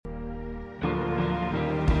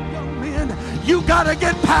You got to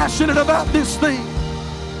get passionate about this thing.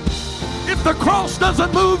 If the cross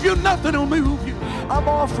doesn't move you, nothing will move you. I'm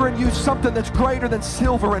offering you something that's greater than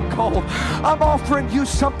silver and gold. I'm offering you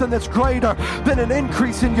something that's greater than an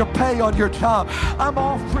increase in your pay on your job. I'm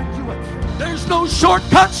offering you There's no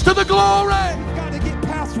shortcuts to the glory. We've got to get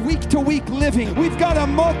past week-to-week living. We've got to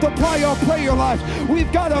multiply our prayer life.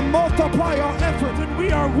 We've got to multiply our effort. And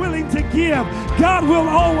we are willing to give. God will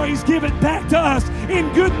always give it back to us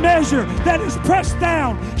in good measure that is pressed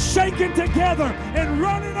down, shaken together, and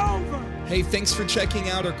running over. Hey, thanks for checking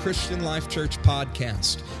out our Christian Life Church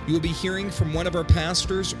podcast. You will be hearing from one of our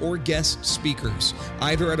pastors or guest speakers,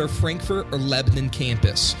 either at our Frankfurt or Lebanon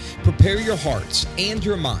campus. Prepare your hearts and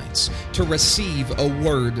your minds to receive a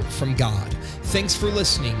word from God. Thanks for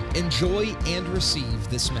listening. Enjoy and receive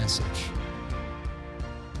this message.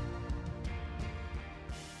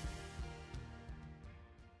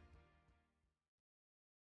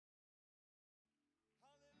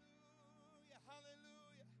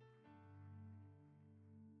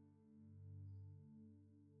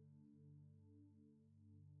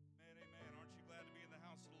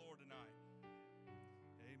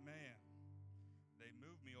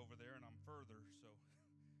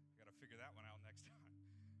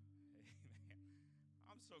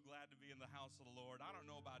 Glad to be in the house of the Lord. I don't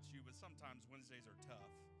know about you, but sometimes Wednesdays are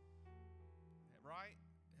tough. Right?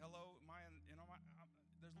 Hello?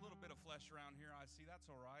 There's a little bit of flesh around here. I see.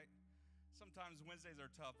 That's all right. Sometimes Wednesdays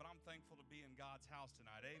are tough, but I'm thankful to be in God's house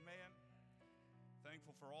tonight. Amen.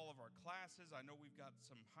 Thankful for all of our classes. I know we've got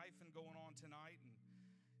some hyphen going on tonight, and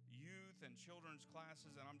youth and children's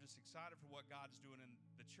classes, and I'm just excited for what God's doing in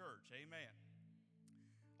the church. Amen.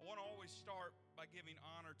 I want to always start by giving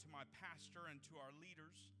honor to my pastor and to our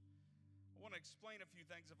leaders. I want to explain a few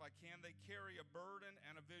things if I can. They carry a burden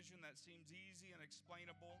and a vision that seems easy and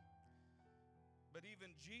explainable. But even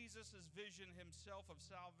Jesus' vision himself of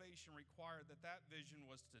salvation required that vision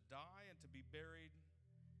was to die and to be buried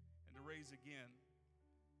and to raise again.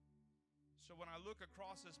 So when I look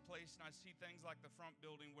across this place and I see things like the front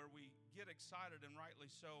building where we get excited, and rightly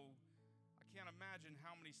so, I can't imagine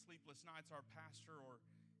how many sleepless nights our pastor or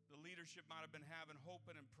the leadership might have been having,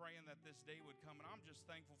 hoping and praying that this day would come. And I'm just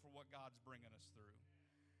thankful for what God's bringing us through.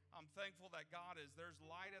 I'm thankful that there's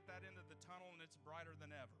light at that end of the tunnel, and it's brighter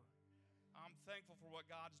than ever. I'm thankful for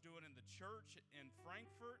what God's doing in the church, in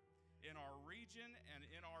Frankfurt, in our region, and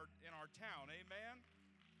in our town. Amen.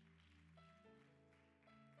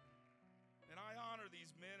 And I honor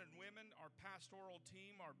these men and women, our pastoral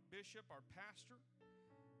team, our bishop, our pastor,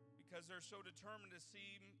 because they're so determined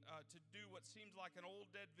to do what seems like an old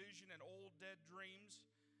dead vision and old dead dreams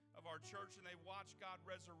of our church, and they watch God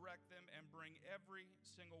resurrect them and bring every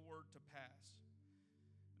single word to pass.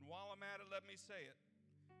 And while I'm at it, let me say it.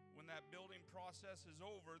 When that building process is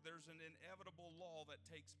over, there's an inevitable law that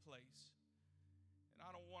takes place. And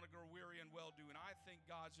I don't want to grow weary in well-doing. I think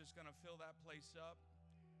God's just going to fill that place up.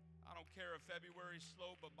 I don't care if February's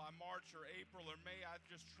slow, but by March or April or May, I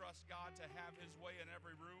just trust God to have his way in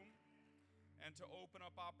every room and to open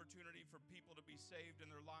up opportunity for people to be saved and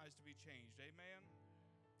their lives to be changed. Amen?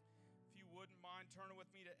 If you wouldn't mind turning with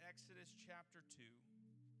me to Exodus chapter 2.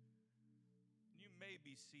 You may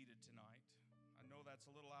be seated tonight. I know that's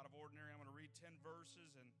a little out of ordinary. I'm going to read 10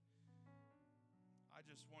 verses, and I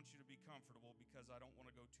just want you to be comfortable because I don't want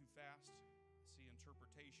to go too fast. I see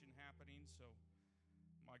interpretation happening, so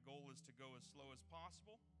my goal is to go as slow as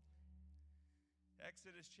possible.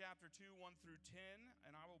 Exodus chapter 2, 1 through 10,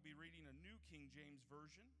 and I will be reading a New King James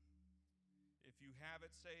Version. If you have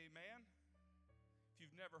it, say amen. If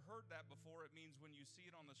you've never heard that before, it means when you see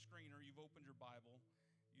it on the screen or you've opened your Bible,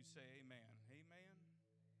 you say amen. Amen?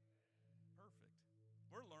 Perfect.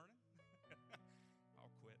 We're learning.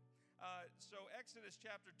 I'll quit. So Exodus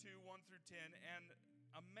chapter 2, 1 through 10, and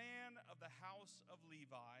a man of the house of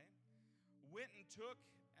Levi went and took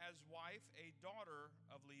as wife a daughter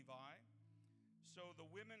of Levi. So the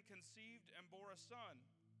women conceived and bore a son.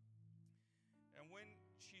 And when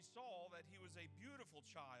she saw that he was a beautiful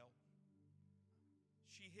child,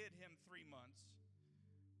 she hid him 3 months.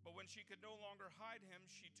 But when she could no longer hide him,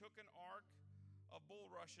 she took an ark of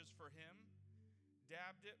bulrushes for him,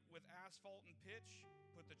 dabbed it with asphalt and pitch,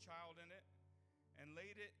 put the child in it, and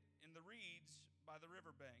laid it in the reeds by the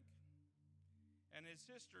riverbank. And his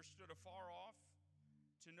sister stood afar off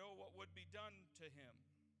to know what would be done to him.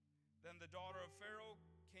 Then the daughter of Pharaoh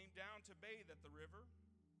came down to bathe at the river,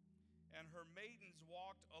 and her maidens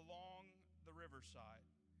walked along the riverside.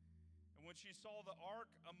 And when she saw the ark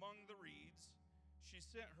among the reeds, she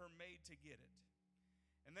sent her maid to get it.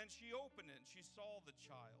 And then she opened it, and she saw the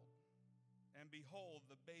child, and behold,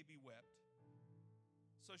 the baby wept.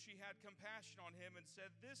 So she had compassion on him and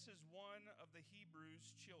said, "This is one of the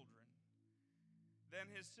Hebrews' children." Then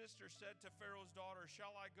his sister said to Pharaoh's daughter,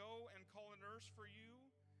 "Shall I go and call a nurse for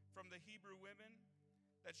you from the Hebrew women,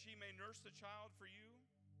 that she may nurse the child for you?"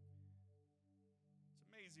 It's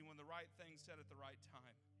amazing when the right thing's said at the right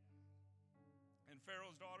time. And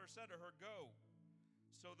Pharaoh's daughter said to her, "Go."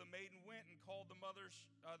 So the maiden went and called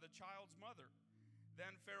the child's mother.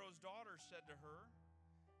 Then Pharaoh's daughter said to her,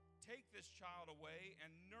 "Take this child away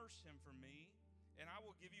and nurse him for me, and I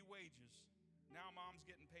will give you wages." Now mom's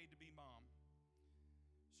getting paid to be mom.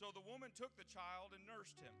 So the woman took the child and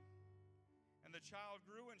nursed him. And the child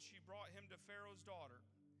grew, and she brought him to Pharaoh's daughter.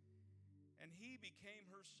 And he became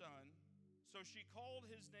her son. So she called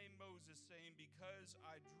his name Moses, saying, "Because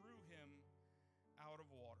I drew him out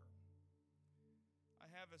of water." I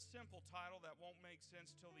have a simple title that won't make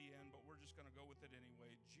sense till the end, but we're just going to go with it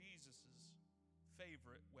anyway. Jesus'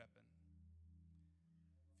 favorite weapon.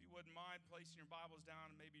 If you wouldn't mind placing your Bibles down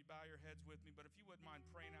and maybe bow your heads with me, but if you wouldn't mind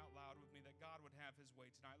praying out loud with me that God would have his way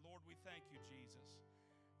tonight. Lord, we thank you, Jesus.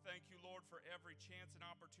 Thank you, Lord, for every chance and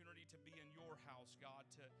opportunity to be in your house, God,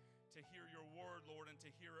 to hear your word, Lord, and to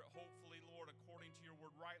hear it hopefully, Lord, according to your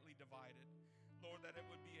word, rightly divided. Lord, that it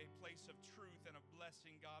would be a place of truth and a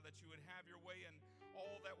blessing, God, that you would have your way in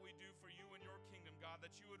all that we do for you and your kingdom, God,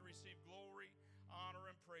 that you would receive glory, honor,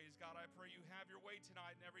 and praise. God, I pray you have your way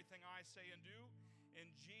tonight in everything I say and do. In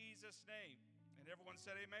Jesus' name. And everyone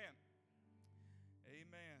said amen.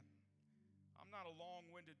 Amen. I'm not a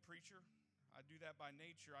long-winded preacher. I do that by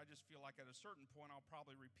nature. I just feel like at a certain point I'll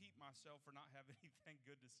probably repeat myself or not have anything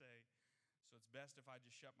good to say. So it's best if I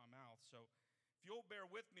just shut my mouth. So if you'll bear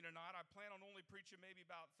with me tonight, I plan on only preaching maybe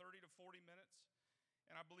about 30 to 40 minutes.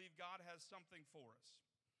 And I believe God has something for us.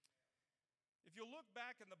 If you look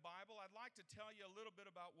back in the Bible, I'd like to tell you a little bit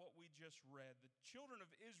about what we just read. The children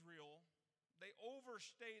of Israel, they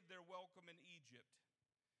overstayed their welcome in Egypt.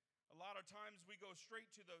 A lot of times we go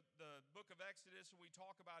straight to the book of Exodus and we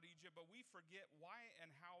talk about Egypt, but we forget why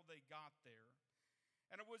and how they got there.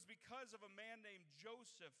 And it was because of a man named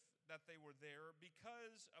Joseph that they were there,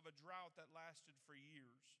 because of a drought that lasted for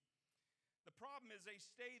years. The problem is they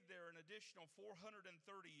stayed there an additional 430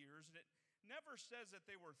 years, and it never says that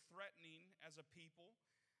they were threatening as a people,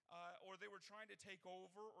 or they were trying to take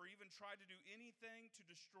over, or even tried to do anything to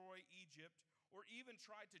destroy Egypt, or even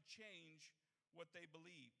tried to change what they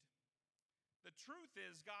believed. The truth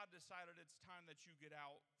is, God decided it's time that you get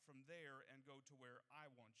out from there and go to where I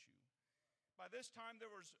want you. By this time,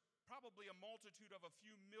 there was probably a multitude of a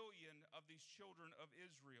few million of these children of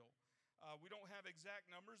Israel. We don't have exact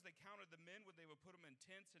numbers. They counted the men when they would put them in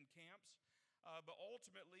tents and camps. But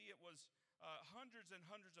ultimately, it was hundreds and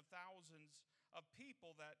hundreds of thousands of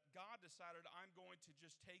people that God decided, I'm going to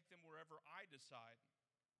just take them wherever I decide.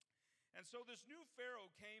 And so this new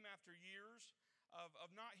Pharaoh came after years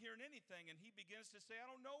of not hearing anything, and he begins to say, I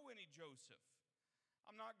don't know any Joseph.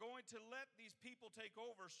 I'm not going to let these people take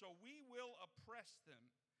over, so we will oppress them.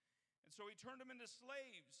 And so he turned them into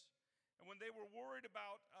slaves. And when they were worried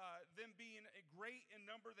about them being great in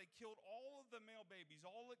number, they killed all of the male babies,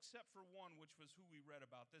 all except for one, which was who we read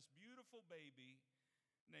about, this beautiful baby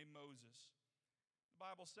named Moses. The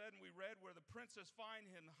Bible said, and we read, where the princes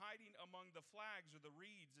find him hiding among the flags or the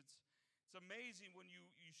reeds. It's amazing when you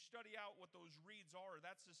study out what those reeds are.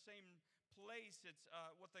 That's the same place. It's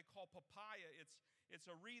what they call papaya. It's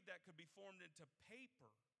a reed that could be formed into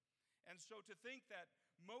paper. And so to think that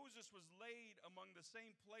Moses was laid among the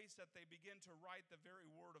same place that they begin to write the very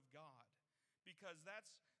word of God, because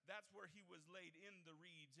that's where he was laid, in the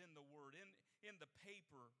reeds, in the word, in the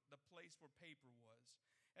paper, the place where paper was.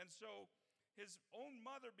 And so his own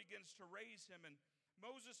mother begins to raise him, and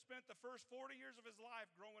Moses spent the first 40 years of his life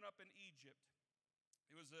growing up in Egypt.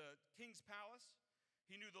 It was a king's palace.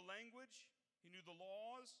 He knew the language. He knew the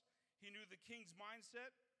laws. He knew the king's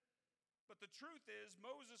mindset. But the truth is,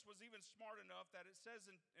 Moses was even smart enough that it says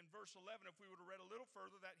in verse 11, if we would have read a little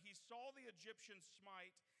further, that he saw the Egyptians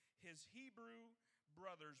smite his Hebrew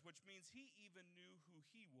brothers, which means he even knew who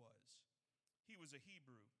he was. He was a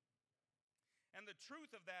Hebrew. And the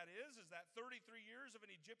truth of that is that 33 years of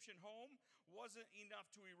an Egyptian home wasn't enough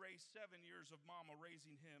to erase 7 years of mama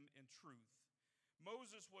raising him in truth.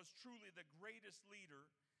 Moses was truly the greatest leader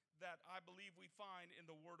that I believe we find in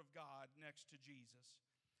the Word of God next to Jesus.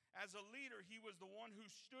 As a leader, he was the one who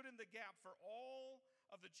stood in the gap for all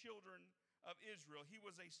of the children of Israel. He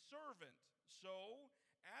was a servant, so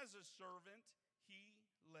as a servant, he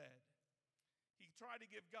led. He tried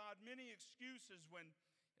to give God many excuses when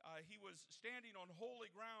he was standing on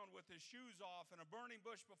holy ground with his shoes off and a burning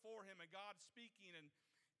bush before him, and God speaking, and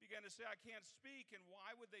began to say, I can't speak, and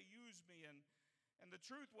why would they use me? And And the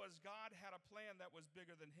truth was, God had a plan that was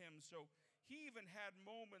bigger than him. So he even had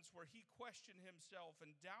moments where he questioned himself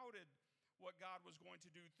and doubted what God was going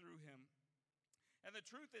to do through him. And the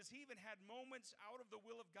truth is, he even had moments out of the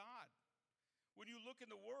will of God. When you look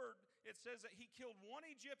in the Word, it says that he killed one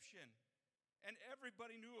Egyptian, and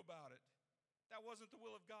everybody knew about it. That wasn't the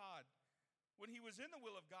will of God. When he was in the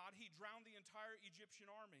will of God, he drowned the entire Egyptian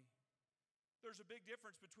army. There's a big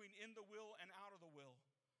difference between in the will and out of the will.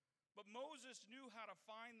 But Moses knew how to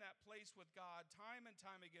find that place with God time and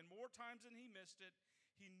time again. More times than he missed it.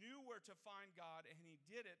 He knew where to find God, and he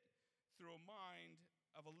did it through a mind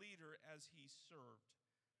of a leader as he served.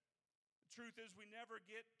 The truth is, we never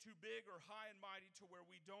get too big or high and mighty to where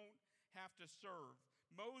we don't have to serve.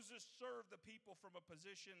 Moses served the people from a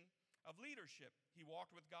position of leadership. He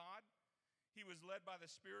walked with God. He was led by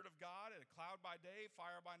the Spirit of God, a cloud by day,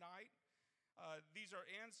 fire by night. These are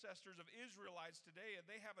ancestors of Israelites today, and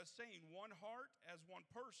they have a saying, one heart as one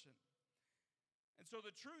person. And so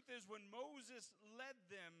the truth is, when Moses led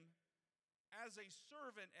them as a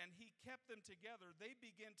servant and he kept them together, they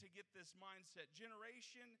begin to get this mindset.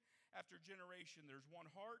 Generation after generation, there's one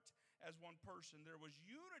heart as one person. There was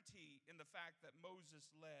unity in the fact that Moses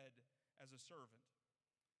led as a servant.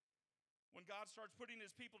 When God starts putting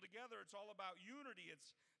his people together, it's all about unity.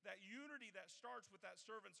 It's that unity that starts with that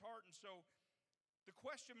servant's heart. And so the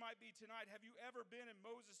question might be tonight, have you ever been in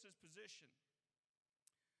Moses' position?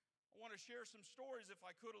 I want to share some stories, if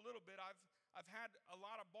I could, a little bit. I've had a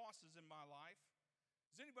lot of bosses in my life.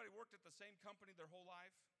 Has anybody worked at the same company their whole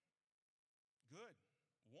life? Good.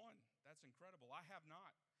 One. That's incredible. I have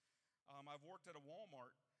not. I've worked at a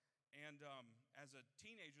Walmart. And as a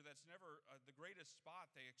teenager, that's never the greatest spot.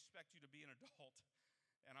 They expect you to be an adult.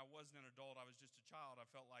 And I wasn't an adult. I was just a child. I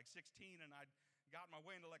felt like 16, and I'd gotten my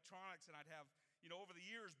way into electronics, and I'd have, over the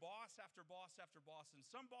years, boss after boss after boss. And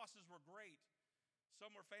some bosses were great.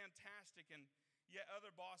 Some were fantastic. And yet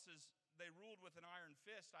other bosses, they ruled with an iron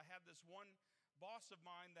fist. I had this one boss of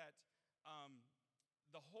mine that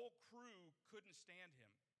the whole crew couldn't stand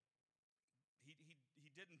him. He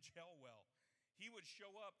didn't gel well. He would show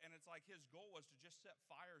up, and it's like his goal was to just set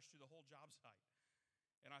fires to the whole job site.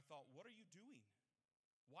 And I thought, what are you doing?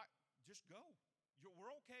 Why? Just go. We're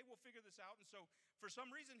okay. We'll figure this out. And so for some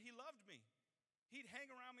reason, he loved me. He'd hang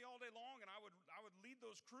around me all day long, and I would lead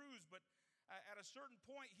those crews. But at a certain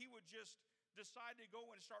point, he would just decide to go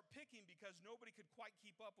and start picking because nobody could quite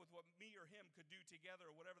keep up with what me or him could do together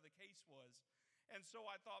or whatever the case was. And so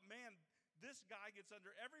I thought, man, this guy gets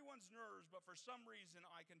under everyone's nerves, but for some reason,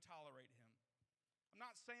 I can tolerate him. I'm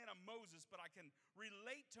not saying I'm Moses, but I can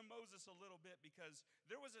relate to Moses a little bit because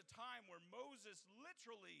there was a time where Moses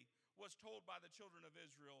literally was told by the children of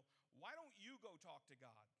Israel, why don't you go talk to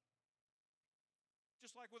God?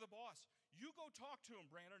 Just like with a boss. You go talk to him,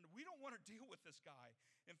 Brandon. We don't want to deal with this guy.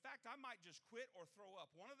 In fact, I might just quit or throw up.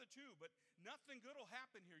 One of the two, but nothing good will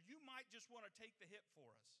happen here. You might just want to take the hit for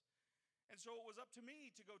us. And so it was up to me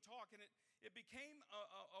to go talk, and it became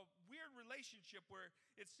a weird relationship where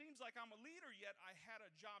it seems like I'm a leader, yet I had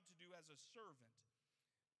a job to do as a servant.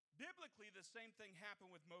 Biblically, the same thing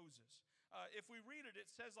happened with Moses. If we read it, it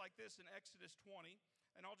says like this in Exodus 20,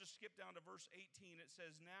 and I'll just skip down to verse 18. It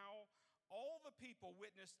says, now all the people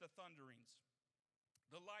witnessed the thunderings,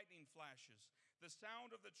 the lightning flashes, the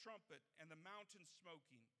sound of the trumpet, and the mountain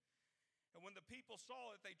smoking. And when the people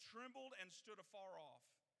saw it, they trembled and stood afar off.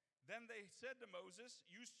 Then they said to Moses,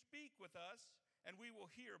 you speak with us, and we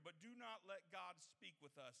will hear, but do not let God speak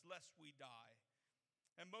with us, lest we die.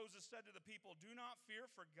 And Moses said to the people, do not fear,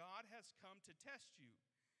 for God has come to test you,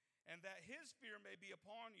 and that his fear may be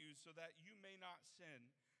upon you, so that you may not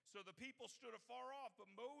sin. So the people stood afar off,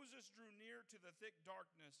 but Moses drew near to the thick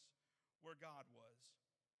darkness where God was.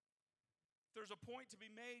 There's a point to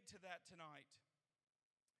be made to that tonight.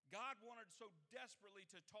 God wanted so desperately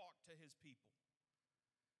to talk to his people.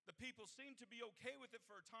 The people seemed to be okay with it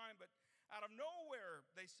for a time, but out of nowhere,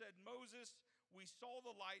 they said, Moses, we saw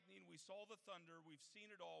the lightning, we saw the thunder, we've seen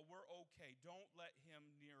it all, we're okay. Don't let him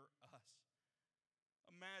near us.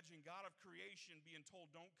 Imagine God of creation being told,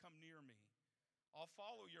 don't come near me. I'll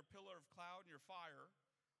follow your pillar of cloud and your fire.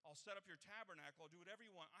 I'll set up your tabernacle. I'll do whatever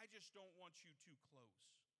you want. I just don't want you too close.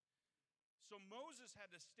 So Moses had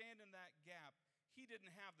to stand in that gap. He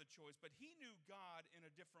didn't have the choice, but he knew God in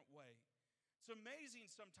a different way. It's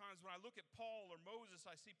amazing sometimes when I look at Paul or Moses,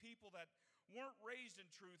 I see people that weren't raised in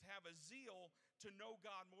truth have a zeal to know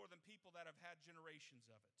God more than people that have had generations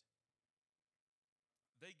of it.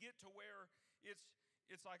 They get to where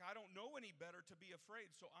it's like, I don't know any better to be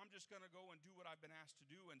afraid, so I'm just going to go and do what I've been asked to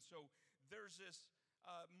do. And so there's this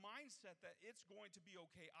mindset that it's going to be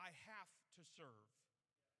okay. I have to serve.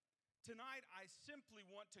 tonight I simply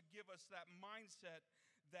want to give us that mindset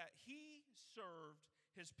that he served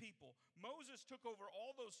his people. Moses took over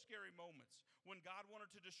all those scary moments when God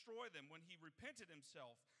wanted to destroy them, when he repented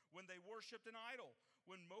himself, when they worshiped an idol,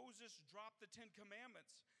 when Moses dropped the 10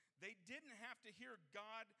 Commandments. They didn't have to hear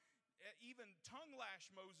God even tongue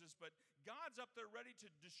lash Moses, but God's up there ready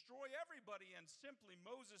to destroy everybody, and simply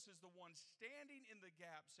Moses is the one standing in the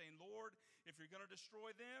gap saying, Lord, if you're going to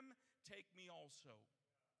destroy them, take me also.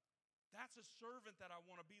 That's a servant that I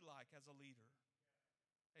want to be like as a leader.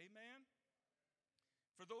 Amen?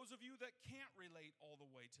 For those of you that can't relate all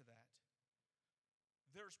the way to that,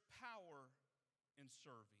 there's power in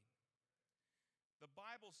serving. The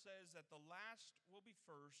Bible says that the last will be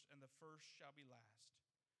first and the first shall be last.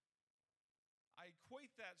 I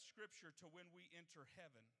equate that scripture to when we enter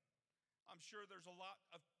heaven. I'm sure there's a lot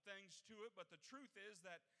of things to it, but the truth is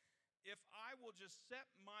that if I will just set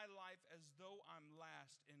my life as though I'm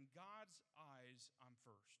last, in God's eyes, I'm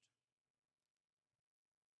first.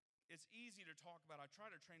 It's easy to talk about. I try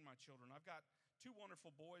to train my children. I've got 2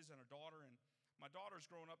 wonderful boys and a daughter, and my daughter's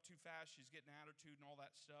growing up too fast. She's getting attitude and all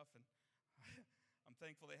that stuff, and I'm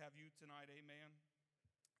thankful they have you tonight, amen.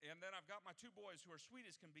 And then I've got my 2 boys who are sweet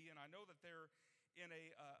as can be, and I know that they're in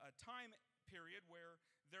a time period where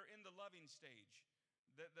they're in the loving stage.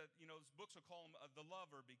 Those books will call them the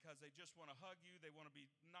lover, because they just want to hug you. They want to be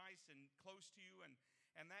nice and close to you,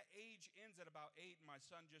 and that age ends at about 8. And my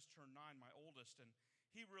son just turned 9, my oldest, and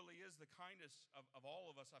he really is the kindest of all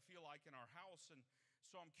of us, I feel like, in our house. And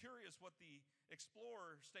so I'm curious what the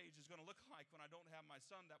explorer stage is going to look like when I don't have my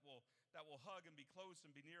son that will hug and be close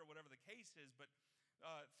and be near, whatever the case is. But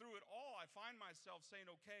through it all, I find myself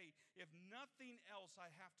saying, okay, if nothing else,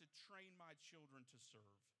 I have to train my children to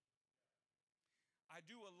serve. I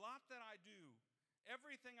do a lot that I do.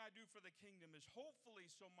 Everything I do for the kingdom is hopefully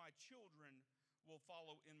so my children will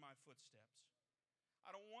follow in my footsteps.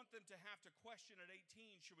 I don't want them to have to question at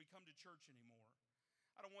 18, should we come to church anymore?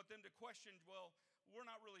 I don't want them to question, well, we're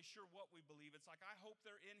not really sure what we believe. It's like I hope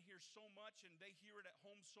they're in here so much and they hear it at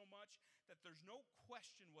home so much that there's no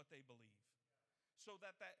question what they believe. So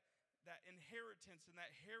that inheritance and that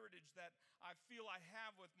heritage that I feel I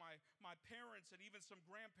have with my parents and even some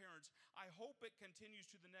grandparents, I hope it continues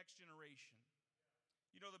to the next generation.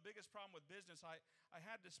 You know, the biggest problem with business, I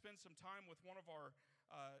had to spend some time with one of our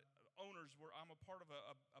owners, where I'm a part of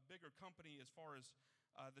a bigger company as far as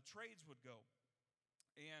the trades would go.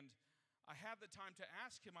 And I had the time to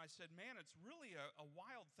ask him, I said, man, it's really a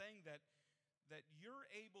wild thing that you're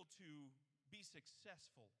able to be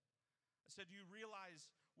successful. I said, do you realize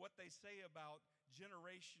what they say about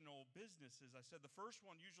generational businesses? I said, the first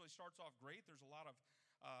one usually starts off great. There's a lot of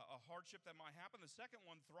a hardship that might happen. The second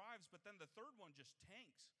one thrives, but then the third one just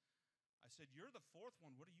tanks. I said, you're the fourth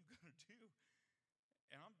one. What are you going to do?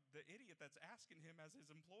 And I'm the idiot that's asking him as his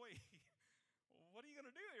employee, what are you going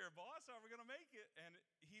to do here, boss? How are we going to make it? And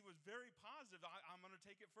he was very positive. I'm going to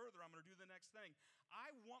take it further. I'm going to do the next thing.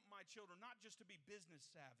 I want my children not just to be business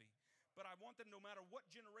savvy, but I want them, no matter what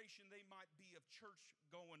generation they might be of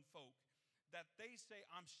church-going folk, that they say,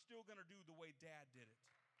 I'm still going to do the way Dad did it.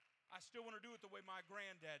 I still want to do it the way my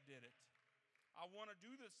granddad did it. I want to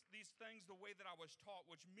do these things the way that I was taught,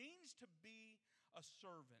 which means to be a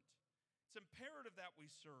servant. It's imperative that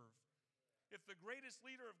we serve. If the greatest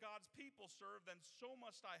leader of God's people serve, then so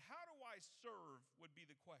must I. How do I serve would be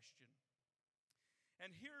the question.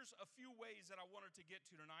 And here's a few ways that I wanted to get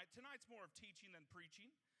to tonight. Tonight's more of teaching than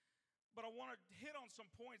preaching. But I want to hit on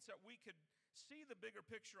some points that we could see the bigger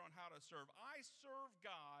picture on how to serve. I serve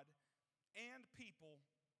God and people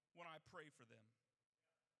when I pray for them.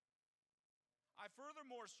 I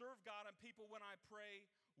furthermore serve God and people when I pray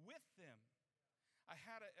with them. I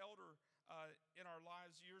had an elder in our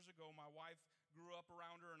lives years ago. My wife grew up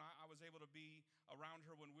around her, and I was able to be around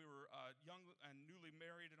her when we were young and newly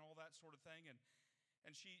married and all that sort of thing. And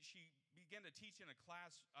she began to teach in a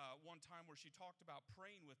class one time where she talked about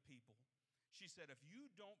praying with people. She said, if you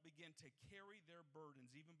don't begin to carry their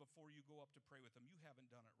burdens even before you go up to pray with them, you haven't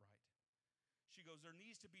done it right. She goes, there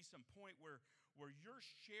needs to be some point where you're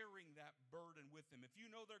sharing that burden with them. If you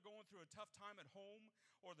know they're going through a tough time at home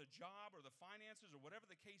or the job or the finances or whatever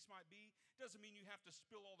the case might be, doesn't mean you have to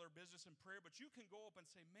spill all their business in prayer, but you can go up and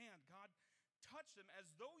say, man, God, touch them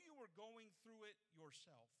as though you were going through it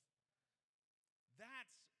yourself.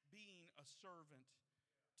 That's being a servant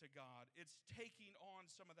to God. It's taking on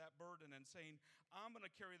some of that burden and saying, I'm going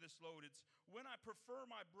to carry this load. It's when I prefer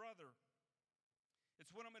my brother.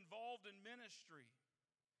 It's when I'm involved in ministry.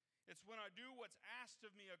 It's when I do what's asked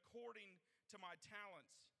of me according to my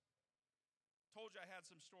talents. Told you I had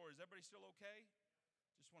some stories. Everybody still okay?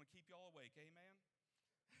 Just want to keep y'all awake, amen?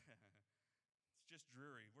 just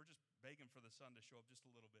dreary. We're just begging for the sun to show up just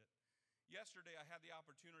a little bit. Yesterday, I had the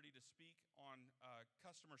opportunity to speak on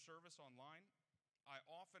customer service online.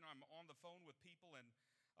 I'm on the phone with people in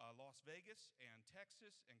Las Vegas and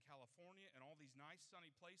Texas and California and all these nice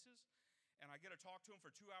sunny places. And I get to talk to them for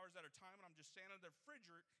 2 hours at a time, and I'm just standing there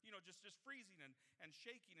just freezing and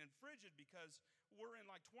shaking and frigid because we're in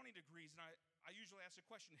like 20 degrees. And I usually ask the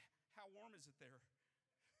question, how warm is it there?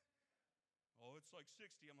 Oh, it's like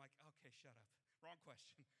 60. I'm like, okay, shut up. Wrong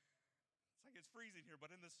question. It's like it's freezing here, but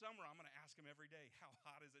in the summer, I'm going to ask them every day, how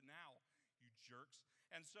hot is it now, you jerks?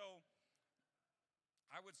 And so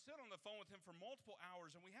I would sit on the phone with him for multiple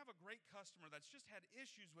hours, and we have a great customer that's just had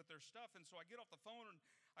issues with their stuff. And so I get off the phone, and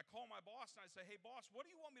I call my boss, and I say, hey, boss, what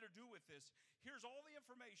do you want me to do with this? Here's all the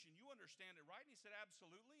information. You understand it, right? And he said,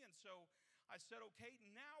 absolutely. And so I said, okay,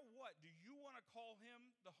 now what? Do you want to call him,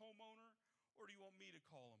 the homeowner, or do you want me to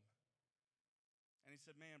call him? And he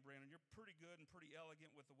said, man, Brandon, you're pretty good and pretty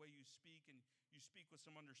elegant with the way you speak, and you speak with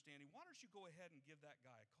some understanding. Why don't you go ahead and give that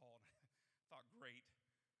guy a call? And I thought, great.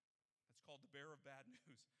 That's called the bearer of bad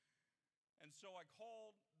news. And so I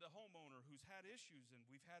called the homeowner who's had issues, and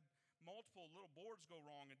we've had multiple little boards go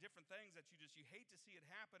wrong and different things that you hate to see it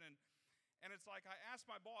happen. And it's like I asked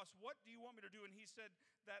my boss, what do you want me to do? And he said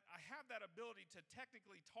that I have that ability to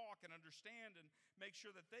technically talk and understand and make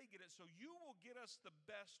sure that they get it, so you will get us the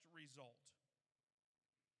best result.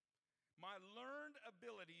 My learned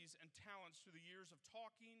abilities and talents through the years of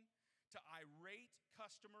talking to irate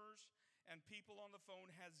customers and people on the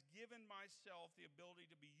phone has given myself the ability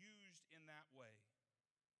to be used in that way.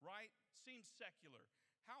 Right? Seems secular.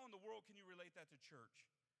 How in the world can you relate that to church?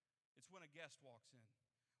 It's when a guest walks in.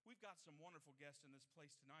 We've got some wonderful guests in this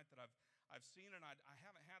place tonight that I've seen, and I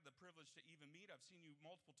haven't had the privilege to even meet. I've seen you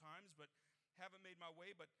multiple times, but haven't made my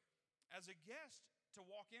way. But as a guest, to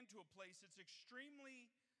walk into a place, it's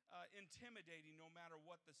extremely intimidating no matter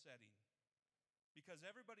what the setting, because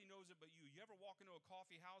everybody knows it but you. You ever walk into a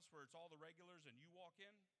coffee house where it's all the regulars and you walk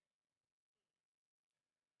in?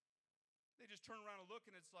 They just turn around and look,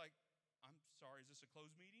 and it's like, I'm sorry, is this a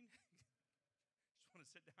closed meeting? Just want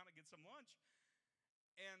to sit down and get some lunch.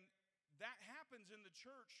 And that happens in the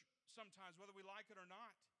church sometimes, whether we like it or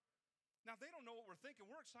not. Now, they don't know what we're thinking.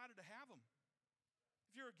 We're excited to have them.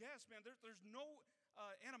 If you're a guest, man, there's no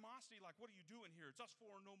animosity like, what are you doing here? It's us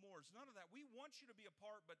four and no more. It's none of that. We want you to be a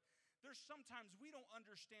part, but there's sometimes we don't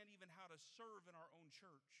understand even how to serve in our own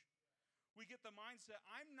church. We get the mindset,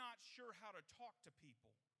 I'm not sure how to talk to people.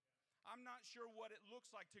 I'm not sure what it looks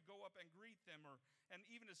like to go up and greet them, and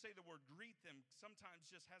even to say the word greet them sometimes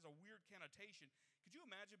just has a weird connotation. Could you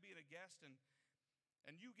imagine being a guest and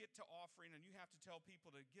you get to offering and you have to tell people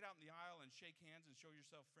to get out in the aisle and shake hands and show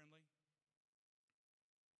yourself friendly?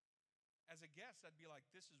 As a guest, I'd be like,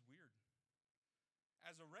 this is weird.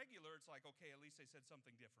 As a regular, it's like, okay, at least they said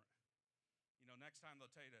something different. Next time they'll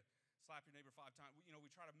tell you to slap your neighbor 5 times. We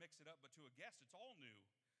try to mix it up, but to a guest, it's all new.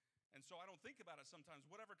 And so I don't think about it sometimes.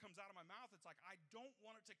 Whatever comes out of my mouth, it's like I don't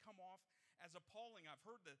want it to come off as appalling. I've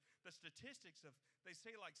heard the statistics of, they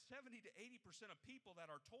say like 70 to 80% of people that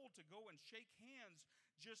are told to go and shake hands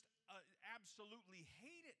just absolutely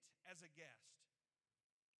hate it as a guest.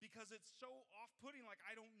 Because it's so off-putting, like,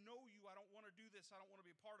 I don't know you, I don't want to do this, I don't want to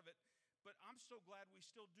be a part of it. But I'm so glad we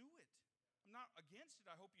still do it. I'm not against it,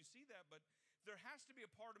 I hope you see that, but there has to be a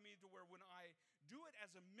part of me to where when I do it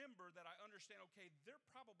as a member that I understand, okay, they're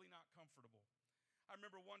probably not comfortable. I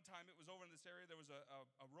remember one time it was over in this area, there was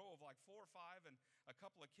a row of like 4 or 5 and a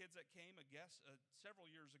couple of kids that came, a guest several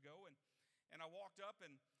years ago, and I walked up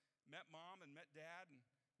and met mom and met dad and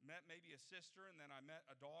met maybe a sister, and then I met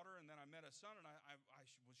a daughter, and then I met a son, and I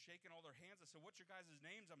was shaking all their hands. I said, what's your guys'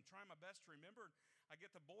 names? I'm trying my best to remember. I get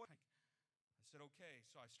the boy. I said, okay.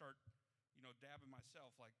 So I start, dabbing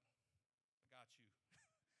myself like, I got you.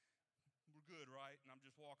 We're good, right? And I'm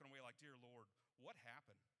just walking away like, dear Lord, what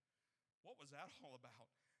happened? What was that all about?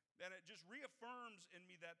 And it just reaffirms in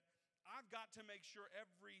me that I've got to make sure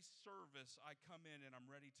every service I come in and I'm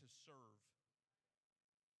ready to serve.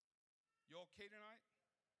 You okay tonight?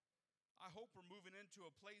 I hope we're moving into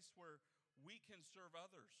a place where we can serve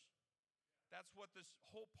others. That's what this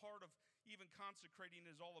whole part of even consecrating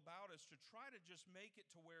is all about, is to try to just make it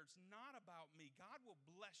to where it's not about me. God will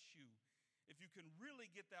bless you if you can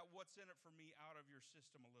really get that what's in it for me out of your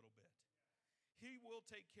system a little bit. He will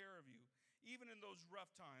take care of you, even in those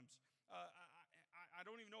rough times. I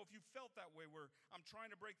don't even know if you felt that way, where I'm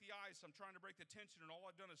trying to break the ice, I'm trying to break the tension, and all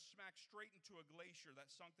I've done is smack straight into a glacier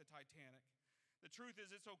that sunk the Titanic. The truth is,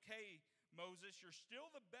 it's okay, Moses. You're still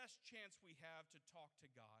the best chance we have to talk to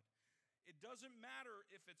God. It doesn't matter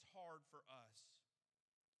if it's hard for us.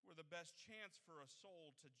 we're the best chance for a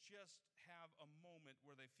soul to just have a moment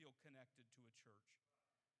where they feel connected to a church.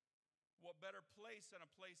 What better place than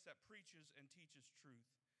a place that preaches and teaches truth?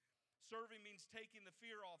 Serving means taking the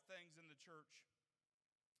fear off things in the church.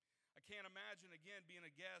 I can't imagine, again, being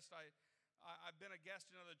a guest. I've been a guest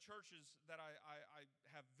in other churches that I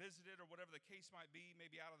have visited or whatever the case might be,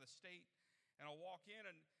 maybe out of the state, and I'll walk in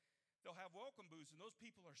and they'll have welcome booths, and those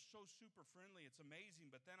people are so super friendly. It's amazing,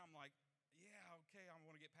 but then I'm like, yeah, okay, I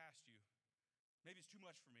want to get past you. Maybe it's too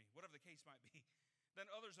much for me, whatever the case might be. Then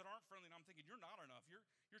others that aren't friendly, and I'm thinking, you're not enough. You're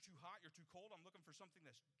too hot, you're too cold. I'm looking for something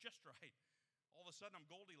that's just right. All of a sudden, I'm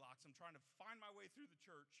Goldilocks. I'm trying to find my way through the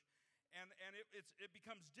church. And it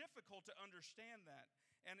becomes difficult to understand that.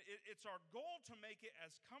 And it's our goal to make it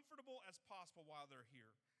as comfortable as possible while they're here.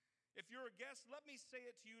 If you're a guest, let me say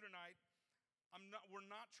it to you tonight. We're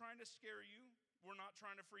not trying to scare you. We're not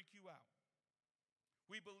trying to freak you out.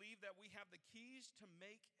 We believe that we have the keys to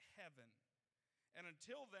make heaven. And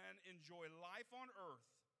until then, enjoy life on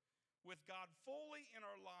earth with God fully in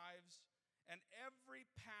our lives and every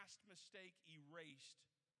past mistake erased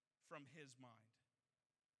from His mind.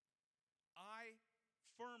 I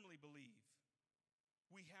firmly believe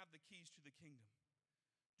we have the keys to the kingdom.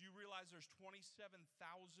 Do you realize there's 27,000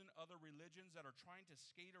 other religions that are trying to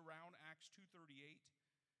skate around Acts 2:38?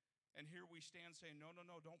 And here we stand saying, no,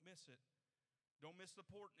 don't miss it. Don't miss the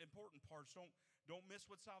important parts. Don't miss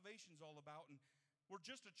what salvation's all about. And we're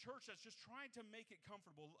just a church that's just trying to make it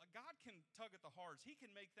comfortable. God can tug at the hearts. He can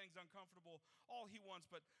make things uncomfortable all He wants.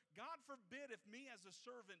 But God forbid if me as a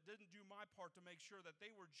servant didn't do my part to make sure that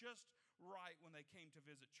they were just right when they came to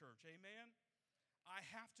visit church. Amen? I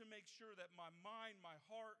have to make sure that my mind, my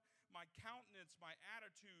heart, my countenance, my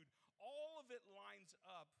attitude, all of it lines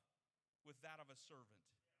up with that of a servant.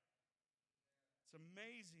 It's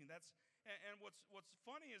amazing. And what's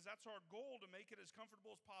funny is that's our goal, to make it as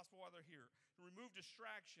comfortable as possible while they're here, to remove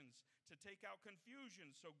distractions, to take out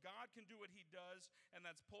confusion so God can do what He does, and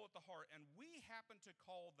that's pull at the heart. And we happen to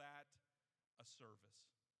call that a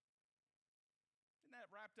service. Isn't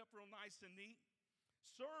that wrapped up real nice and neat?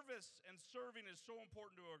 Service and serving is so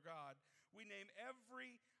important to our God. We name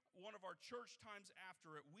every one of our church times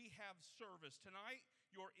after it. We have service. Tonight,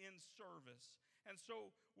 you're in service. And so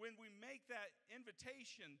when we make that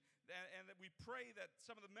invitation and that we pray that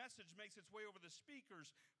some of the message makes its way over the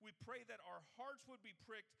speakers, we pray that our hearts would be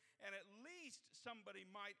pricked and at least somebody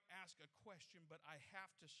might ask a question, but I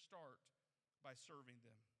have to start by serving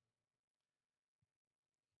them.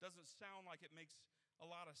 Doesn't sound like it makes a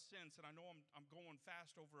lot of sense, and I know I'm going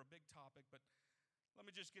fast over a big topic, but let me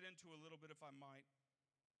just get into a little bit if I might.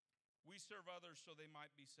 We serve others so they might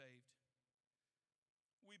be saved.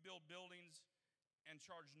 We build buildings and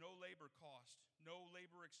charge no labor cost, no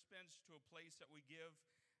labor expense to a place that we give,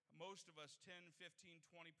 most of us, 10, 15,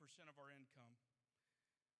 20% of our income.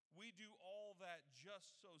 We do all that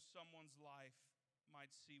just so someone's life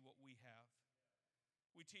might see what we have.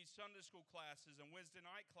 We teach Sunday school classes and Wednesday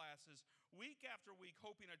night classes week after week,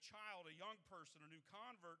 hoping a child, a young person, a new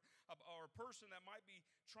convert, or a person that might be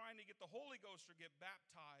trying to get the Holy Ghost or get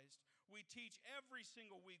baptized. We teach every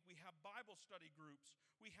single week. We have Bible study groups.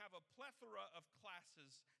 We have a plethora of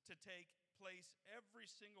classes to take place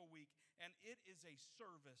every single week, and it is a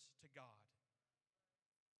service to God.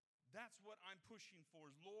 That's what I'm pushing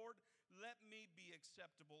for, is, Lord, let me be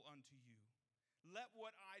acceptable unto you. Let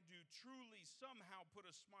what I do truly somehow put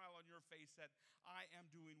a smile on your face that I am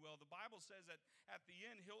doing well. The Bible says that at the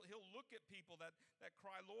end, he'll look at people that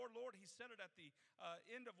cry, Lord, Lord. He said it at the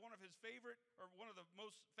end of one of his favorite, or one of the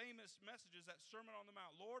most famous messages, that Sermon on the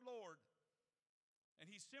Mount, Lord, Lord. And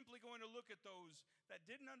He's simply going to look at those that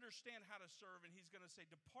didn't understand how to serve, and He's going to say,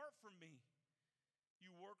 depart from me, you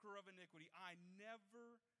worker of iniquity. I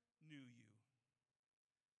never knew you.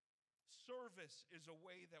 Service is a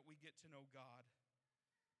way that we get to know God.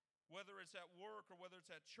 Whether it's at work or whether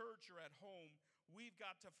it's at church or at home, we've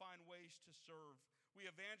got to find ways to serve. We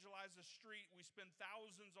evangelize the street. We spend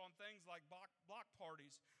thousands on things like block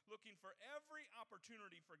parties, looking for every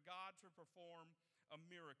opportunity for God to perform a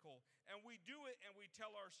miracle. And we do it and we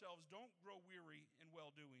tell ourselves, don't grow weary in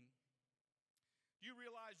well-doing. Do you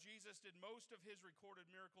realize Jesus did most of His recorded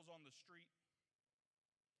miracles on the street?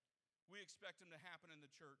 We expect them to happen in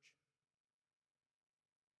the church.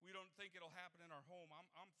 We don't think it'll happen in our home.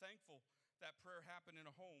 I'm thankful that prayer happened in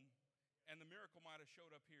a home and the miracle might have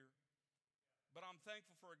showed up here. But I'm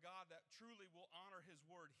thankful for a God that truly will honor His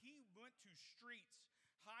word. He went to streets,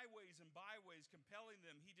 highways, and byways, compelling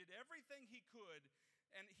them. He did everything He could,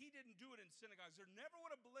 and He didn't do it in synagogues. There never would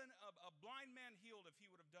have been a blind man healed if He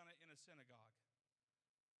would have done it in a synagogue.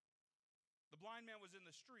 The blind man was in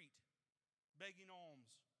the street, begging alms,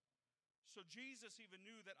 So Jesus even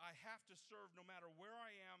knew that I have to serve no matter where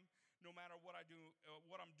I am, no matter what I do,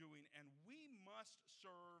 what I'm doing, and we must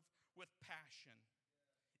serve with passion.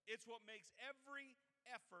 It's what makes every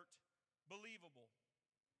effort believable.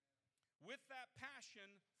 With that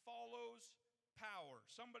passion follows power.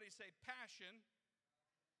 Somebody say passion.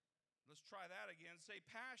 Let's try that again. Say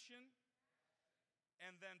passion,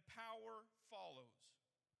 and then power follows.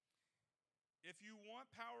 If you want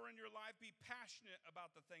power in your life, be passionate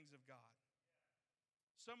about the things of God.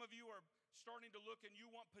 Some of you are starting to look and you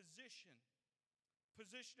want position.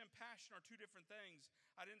 Position and passion are two different things.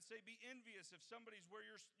 I didn't say be envious if somebody's where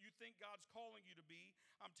you think God's calling you to be.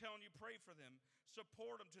 I'm telling you, pray for them.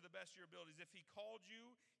 Support them to the best of your abilities. If He called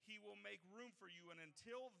you, He will make room for you. And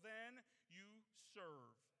until then, you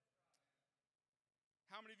serve.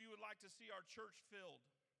 How many of you would like to see our church filled?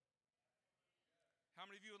 How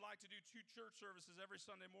many of you would like to do 2 church services every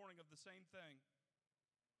Sunday morning of the same thing?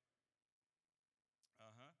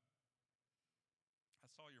 I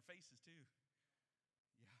saw your faces too.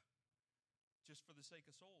 Yeah. Just for the sake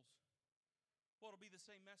of souls. Well, it'll be the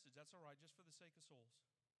same message. That's all right, just for the sake of souls.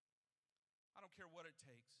 I don't care what it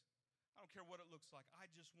takes. I don't care what it looks like.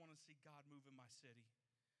 I just want to see God move in my city.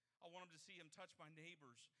 I want Him to see Him touch my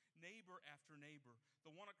neighbors, neighbor after neighbor.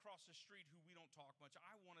 The one across the street who we don't talk much.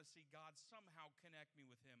 I want to see God somehow connect me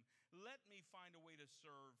with him. Let me find a way to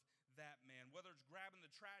serve that man. Whether it's grabbing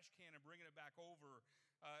the trash can and bringing it back over.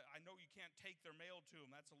 I know you can't take their mail to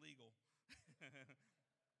them. That's illegal.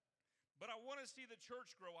 But I want to see the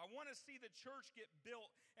church grow. I want to see the church get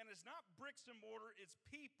built. And it's not bricks and mortar. It's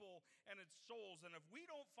people and it's souls. And if we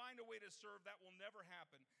don't find a way to serve, that will never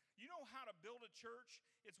happen. You know how to build a church?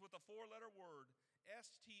 It's with a 4-letter word,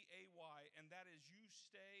 S-T-A-Y, and that is you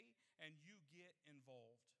stay and you get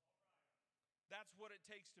involved. That's what it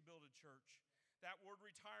takes to build a church. That word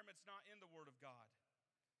retirement's not in the Word of God.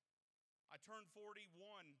 I turned 41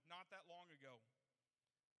 not that long ago.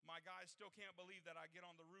 My guys still can't believe that I get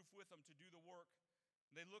on the roof with them to do the work.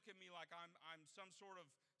 They look at me like I'm some sort of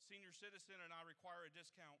senior citizen and I require a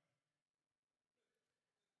discount.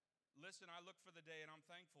 Listen, I look for the day and I'm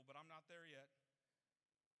thankful, but I'm not there yet.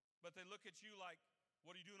 But they look at you like,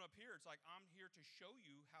 what are you doing up here? It's like, I'm here to show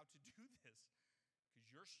you how to do this because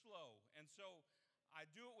you're slow. And so I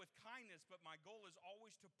do it with kindness, but my goal is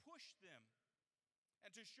always to push them and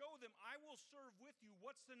to show them, I will serve with you.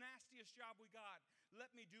 What's the nastiest job we got? Let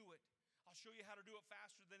me do it. I'll show you how to do it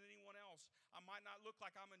faster than anyone else. I might not look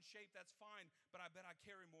like I'm in shape, that's fine, but I bet I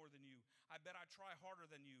carry more than you. I bet I try harder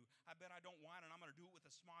than you. I bet I don't whine, and I'm going to do it with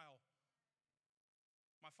a smile.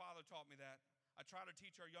 My father taught me that. I try to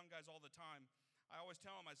teach our young guys all the time. I always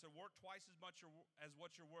tell them, I said, work twice as much as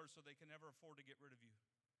what you're worth so they can never afford to get rid of you.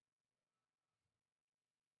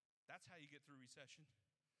 That's how you get through recession.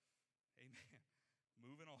 Amen.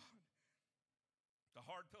 Moving on. The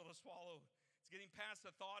hard pill to swallow. It's getting past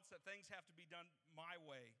the thoughts that things have to be done my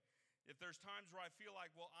way. If there's times where I feel like,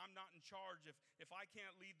 well, I'm not in charge. If I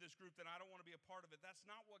can't lead this group, then I don't want to be a part of it. That's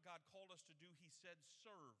not what God called us to do. He said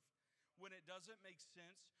serve. When it doesn't make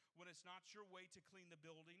sense, when it's not your way to clean the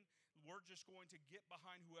building, we're just going to get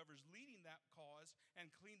behind whoever's leading that cause and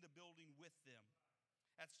clean the building with them.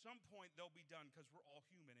 At some point, they'll be done because we're all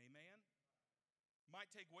human, amen? Might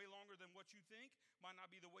take way longer than what you think. Might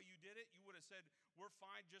not be the way you did it. You would have said, we're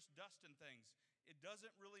fine just dusting things. It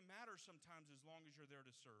doesn't really matter sometimes as long as you're there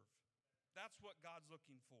to serve. That's what God's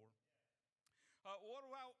looking for. What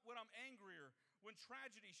about when I'm angrier? When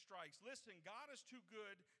tragedy strikes? Listen, God is too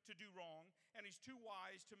good to do wrong, and He's too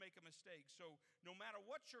wise to make a mistake. So no matter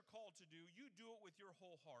what you're called to do, you do it with your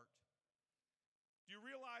whole heart. Do you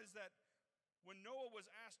realize that when Noah was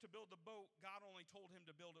asked to build the boat, God only told him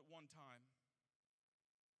to build it one time?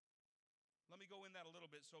 Let me go in that a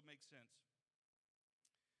little bit so it makes sense.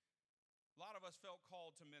 A lot of us felt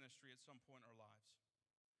called to ministry at some point in our lives.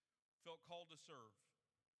 Felt called to serve.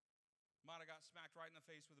 Might have got smacked right in the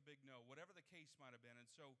face with a big no, whatever the case might have been.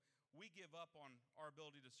 And so we give up on our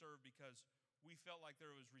ability to serve because we felt like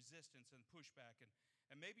there was resistance and pushback.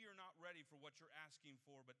 And maybe you're not ready for what you're asking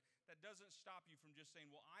for, but that doesn't stop you from just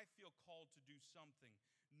saying, well, I feel called to do something.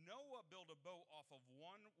 Noah built a boat off of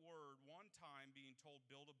one word, one time being told,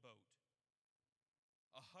 build a boat.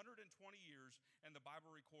 120 years, and the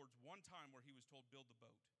Bible records one time where he was told, build the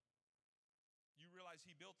boat. You realize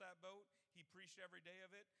he built that boat, he preached every day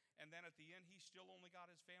of it, and then at the end, he still only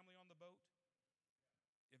got his family on the boat?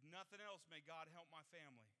 If nothing else, may God help my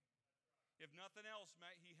family. If nothing else,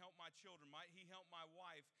 might he help my children? Might he help my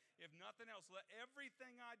wife? If nothing else, let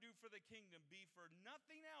everything I do for the kingdom be for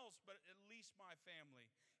nothing else but at least my family.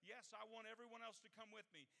 Yes, I want everyone else to come with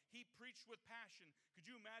me. He preached with passion. Could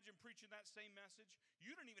you imagine preaching that same message?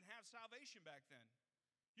 You didn't even have salvation back then.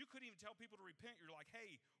 You couldn't even tell people to repent. You're like,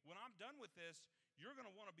 hey, when I'm done with this, you're going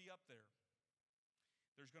to want to be up there.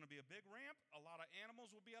 There's going to be a big ramp. A lot of animals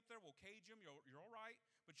will be up there. We'll cage them. You're all right.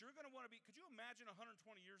 But you're going to want to be, could you imagine 120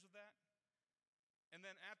 years of that? And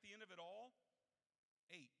then at the end of it all,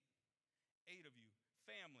 8 of you,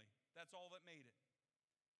 family, that's all that made it.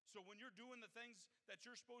 So when you're doing the things that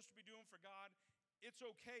you're supposed to be doing for God, it's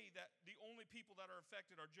okay that the only people that are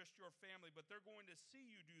affected are just your family, but they're going to see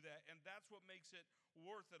you do that, and that's what makes it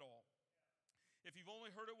worth it all. If you've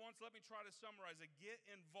only heard it once, let me try to summarize it. Get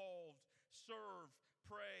involved, serve,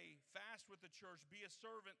 pray, fast with the church, be a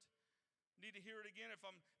servant. Need to hear it again if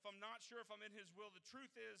I'm not sure if I'm in his will. The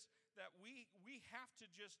truth is that we have to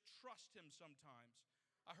just trust him sometimes.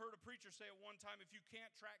 I heard a preacher say at one time, if you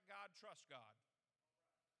can't track God, trust God.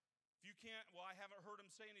 If you can't, well, I haven't heard him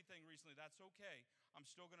say anything recently. That's okay. I'm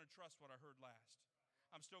still going to trust what I heard last.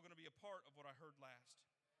 I'm still going to be a part of what I heard last.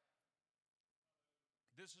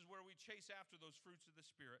 This is where we chase after those fruits of the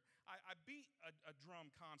Spirit. I beat a drum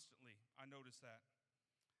constantly. I notice that.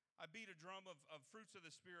 I beat a drum of fruits of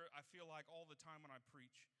the Spirit, I feel like, all the time when I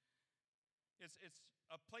preach. It's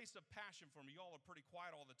a place of passion for me. Y'all are pretty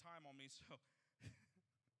quiet all the time on me, so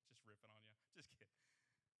just ripping on you. Just kidding.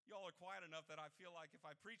 Y'all are quiet enough that I feel like if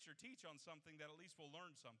I preach or teach on something, that at least we'll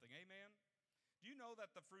learn something. Amen? Do you know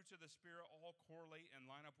that the fruits of the Spirit all correlate and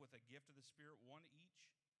line up with a gift of the Spirit, one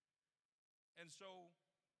each? And so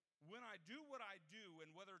when I do what I do,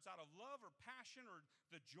 and whether it's out of love or passion or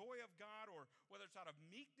the joy of God, or whether it's out of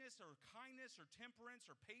meekness or kindness or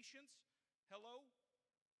temperance or patience, hello?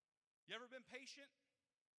 You ever been patient?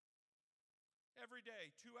 Every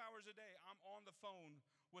day, 2 hours a day, I'm on the phone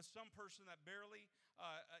with some person that barely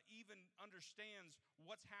even understands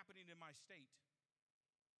what's happening in my state.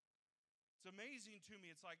 It's amazing to me.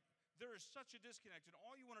 It's like there is such a disconnect, and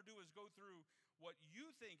all you want to do is go through what you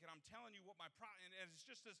think, and I'm telling you what my problem, and it's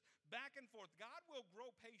just this back and forth. God will grow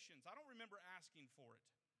patience. I don't remember asking for it,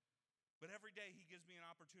 but every day he gives me an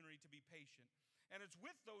opportunity to be patient. And it's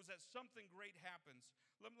with those that something great happens.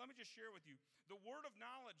 Let me just share with you. The word of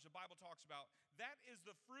knowledge the Bible talks about, that is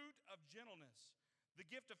the fruit of gentleness. The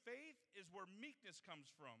gift of faith is where meekness comes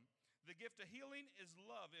from. The gift of healing is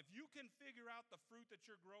love. If you can figure out the fruit that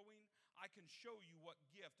you're growing, I can show you what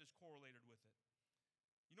gift is correlated with it.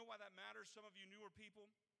 You know why that matters? Some of you newer people,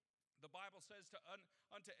 the Bible says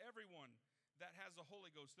unto everyone that has the Holy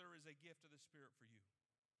Ghost, there is a gift of the Spirit for you.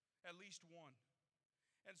 At least one.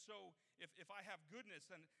 And so if I have goodness,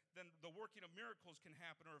 then the working of miracles can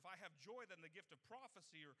happen. Or if I have joy, then the gift of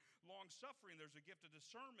prophecy or long-suffering, there's a gift of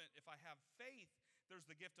discernment. If I have faith, there's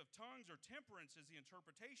the gift of tongues, or temperance is the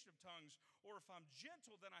interpretation of tongues. Or if I'm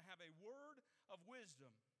gentle, then I have a word of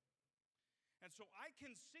wisdom. And so I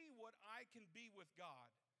can see what I can be with God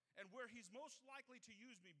and where he's most likely to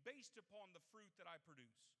use me based upon the fruit that I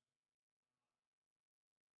produce.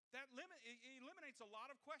 That eliminates a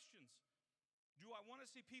lot of questions. Do I want to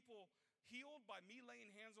see people healed by me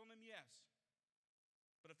laying hands on them? Yes.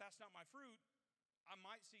 But if that's not my fruit, I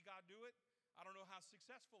might see God do it. I don't know how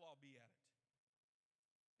successful I'll be at it.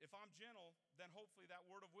 If I'm gentle, then hopefully that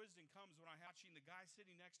word of wisdom comes when I'm watching the guy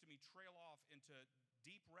sitting next to me trail off into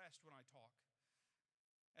deep rest when I talk.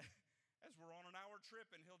 As we're on an hour trip,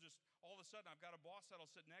 and he'll just, all of a sudden, I've got a boss that'll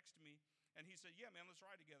sit next to me, and he said, yeah, man, let's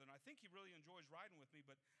ride together. And I think he really enjoys riding with me,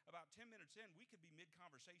 but about 10 minutes in, we could be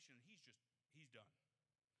mid-conversation, and he's done.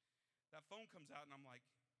 That phone comes out, and I'm like,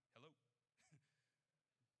 hello.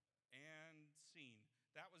 And scene.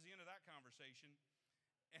 That was the end of that conversation.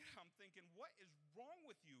 And I'm thinking, what is wrong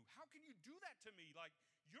with you? How can you do that to me? Like,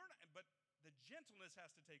 you're not, but the gentleness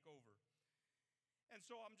has to take over. And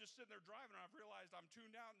so I'm just sitting there driving, and I've realized I'm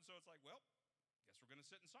tuned out, and so it's like, well, guess we're going to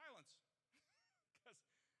sit in silence. Because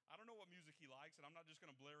I don't know what music he likes, and I'm not just going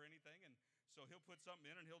to blare anything, and so he'll put something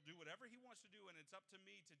in, and he'll do whatever he wants to do, and it's up to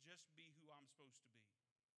me to just be who I'm supposed to be.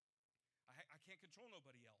 I can't control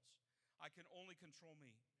nobody else. I can only control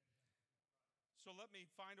me. So let me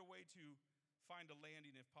find a way to find a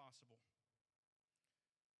landing if possible.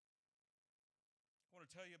 I want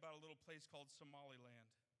to tell you about a little place called Somaliland.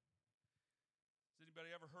 Has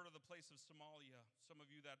anybody ever heard of the place of Somalia? Some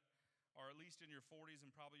of you that are at least in your 40s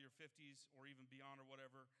and probably your 50s or even beyond or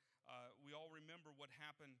whatever, we all remember what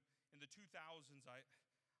happened in the 2000s.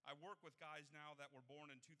 I work with guys now that were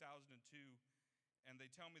born in 2002, and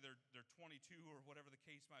they tell me they're 22 or whatever the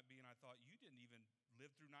case might be, and I thought, you didn't even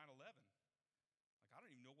live through 9/11. Like, I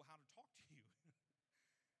don't even know how to talk to you.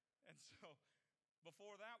 And so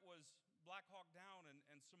before that was Black Hawk Down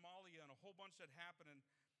and Somalia and a whole bunch that happened. And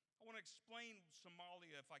I want to explain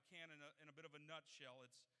Somalia, if I can, in a bit of a nutshell.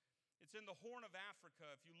 It's in the Horn of Africa.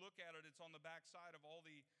 If you look at it, it's on the backside of all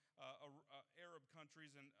the Arab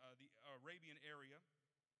countries and the Arabian area.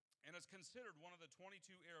 And it's considered one of the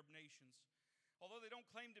 22 Arab nations. Although they don't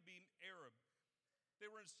claim to be Arab, they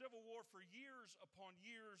were in civil war for years upon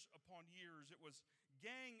years upon years. It was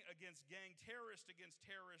gang against gang, terrorist against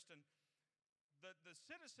terrorist, and the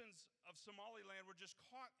citizens of Somaliland were just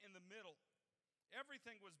caught in the middle.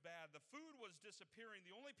 Everything was bad. The food was disappearing.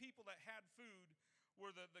 The only people that had food were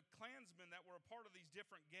the Klansmen that were a part of these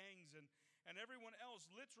different gangs, and everyone else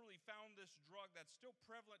literally found this drug that's still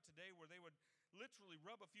prevalent today, where they would literally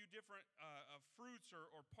rub a few different fruits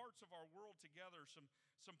or parts of our world together, some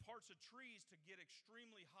parts of trees, to get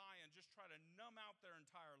extremely high and just try to numb out their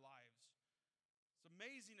entire lives. It's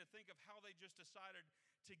amazing to think of how they just decided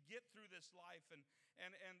to get through this life. And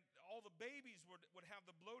all the babies would have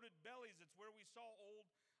the bloated bellies. It's where we saw old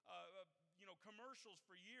commercials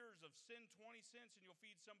for years of send 20 cents and you'll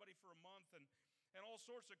feed somebody for a month, and all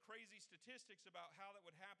sorts of crazy statistics about how that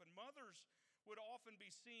would happen. Mothers would often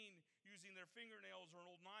be seen using their fingernails or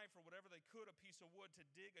an old knife or whatever they could, a piece of wood, to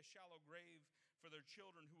dig a shallow grave for their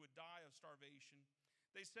children who would die of starvation.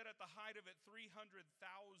 They said at the height of it, 300,000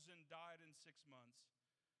 died in 6 months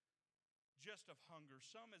just of hunger,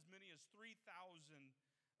 some as many as 3,000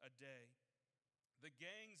 a day. The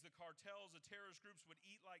gangs, the cartels, the terrorist groups would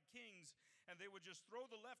eat like kings, and they would just throw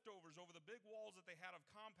the leftovers over the big walls that they had of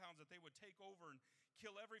compounds that they would take over and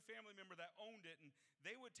kill every family member that owned it, and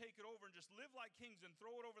they would take it over and just live like kings and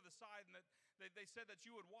throw it over the side. And that they said that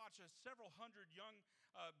you would watch as several hundred young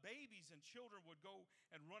babies and children would go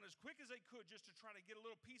and run as quick as they could just to try to get a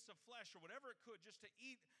little piece of flesh or whatever it could, just to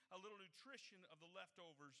eat a little nutrition of the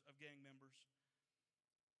leftovers of gang members.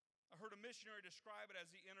 I heard a missionary describe it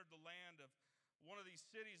as he entered the land of one of these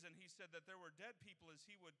cities, and he said that there were dead people as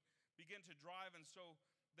he would begin to drive, and so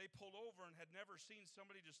they pulled over and had never seen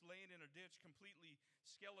somebody just laying in a ditch, completely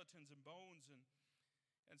skeletons and bones,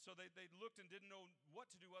 and so they looked and didn't know what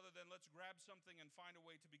to do other than let's grab something and find a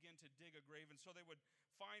way to begin to dig a grave. And so they would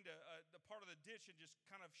find the part of the ditch and just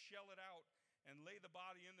kind of shell it out and lay the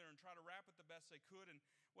body in there and try to wrap it the best they could, and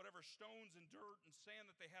whatever stones and dirt and sand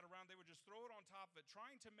that they had around, they would just throw it on top of it,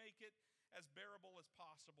 trying to make it as bearable as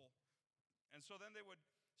possible. And so then they would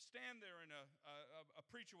stand there, and a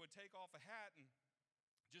preacher would take off a hat and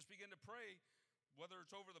just begin to pray, whether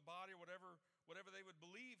it's over the body or whatever they would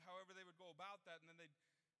believe, however they would go about that. And then they'd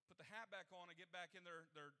put the hat back on and get back in their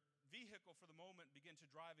vehicle for the moment and begin to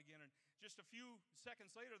drive again. And just a few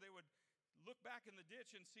seconds later, they would look back in the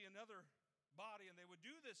ditch and see another body, and they would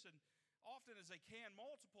do this, and often as they can,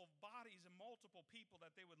 multiple bodies and multiple people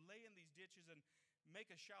that they would lay in these ditches and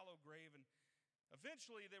make a shallow grave. And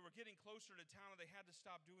eventually, they were getting closer to town, and they had to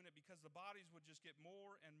stop doing it because the bodies would just get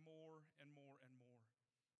more and more and more and more.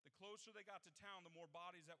 The closer they got to town, the more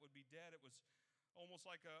bodies that would be dead. It was almost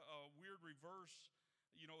like a weird reverse.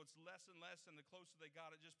 It's less and less, and the closer they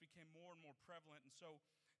got, it just became more and more prevalent. And so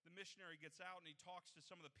the missionary gets out, and he talks to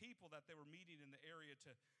some of the people that they were meeting in the area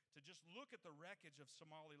to just look at the wreckage of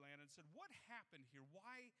Somaliland, and said, what happened here?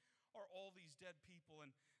 Why are all these dead people? And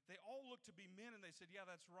they all looked to be men, and they said, yeah,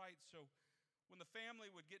 that's right. So when the family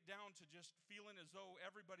would get down to just feeling as though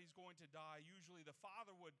everybody's going to die, usually the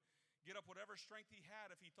father would get up whatever strength he had.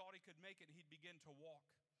 If he thought he could make it, he'd begin to walk.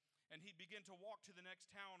 And he'd begin to walk to the next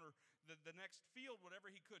town or the next field, whatever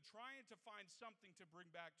he could, trying to find something to bring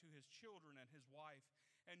back to his children and his wife.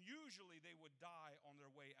 And usually they would die on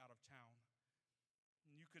their way out of town.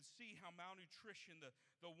 And you could see how malnutrition,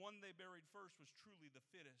 the one they buried first, was truly the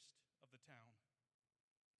fittest of the town.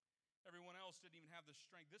 Everyone else didn't even have the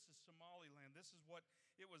strength. This is Somaliland. This is what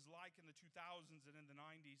it was like in the 2000s and in the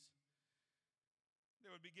 90s. They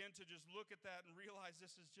would begin to just look at that and realize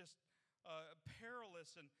this is just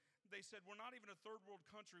perilous. And they said, we're not even a third world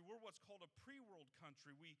country. We're what's called a pre-world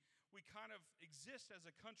country. We kind of exist as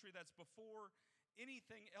a country that's before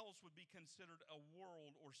anything else would be considered a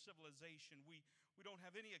world or civilization. We don't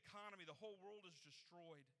have any economy. The whole world is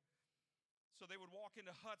destroyed. So they would walk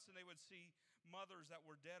into huts, and they would see mothers that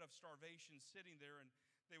were dead of starvation sitting there, and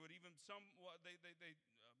they would even they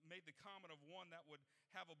made the comment of one that would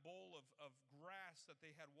have a bowl of grass that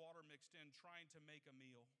they had water mixed in, trying to make a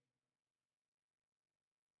meal.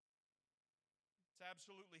 It's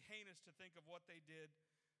absolutely heinous to think of what they did.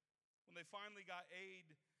 When they finally got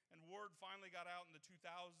aid and word finally got out in the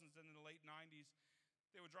 2000s and in the late 90s,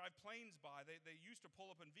 They would drive planes by. They used to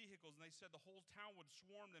pull up in vehicles, and they said the whole town would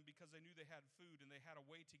swarm them because they knew they had food and they had a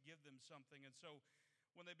way to give them something. And so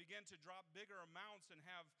when they began to drop bigger amounts and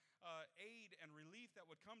have aid and relief that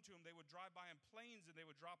would come to them, they would drive by in planes and they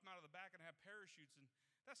would drop them out of the back and have parachutes. And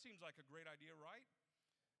that seems like a great idea, right?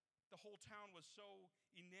 The whole town was so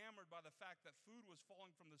enamored by the fact that food was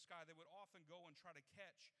falling from the sky, they would often go and try to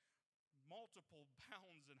catch multiple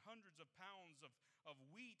pounds and hundreds of pounds of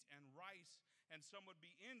wheat and rice, and some would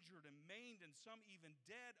be injured and maimed, and some even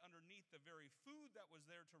dead underneath the very food that was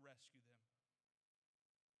there to rescue them.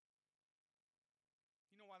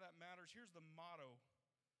 You know why that matters? Here's the motto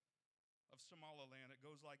of Somaliland. It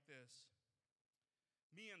goes like this: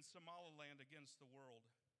 me and Somaliland against the world.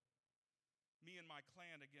 Me and my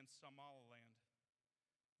clan against Somaliland.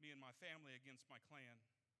 Me and my family against my clan.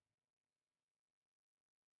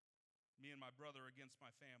 Me and my brother against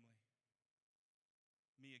my family.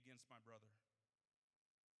 Me against my brother.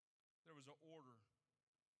 There was an order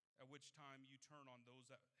at which time you turn on those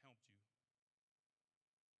that helped you.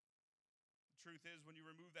 The truth is, when you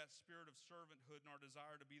remove that spirit of servanthood and our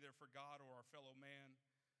desire to be there for God or our fellow man,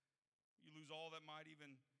 you lose all that might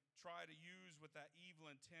even try to use with that evil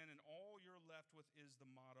intent, and all you're left with is the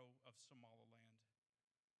motto of Somaliland.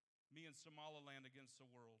 Me and Somaliland against the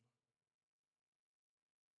world.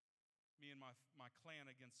 Me and my clan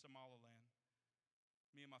against Somaliland.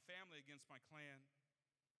 Me and my family against my clan.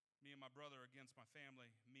 Me and my brother against my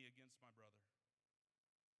family. Me against my brother.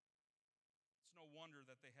 It's no wonder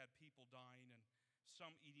that they had people dying and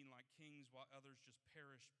some eating like kings while others just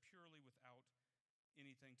perished purely without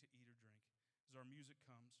anything to eat or drink. As our music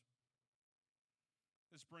comes,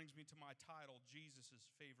 this brings me to my title, Jesus'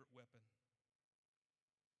 favorite weapon.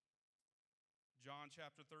 John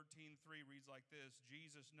chapter 13:3 reads like this: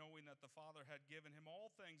 Jesus, knowing that the Father had given him all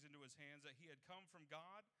things into his hands, that he had come from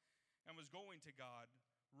God and was going to God,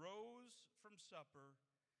 rose from supper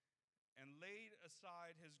and laid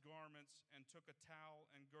aside his garments and took a towel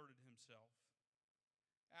and girded himself.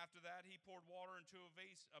 After that, he poured water into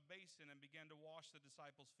a basin and began to wash the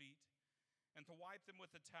disciples' feet and to wipe them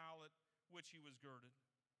with the towel at which he was girded.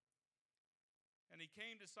 And he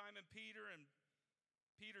came to Simon Peter, and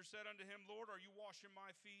Peter said unto him, Lord, are you washing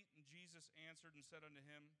my feet? And Jesus answered and said unto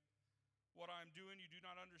him, what I am doing you do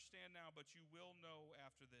not understand now, but you will know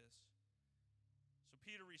after this. So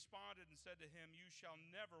Peter responded and said to him, you shall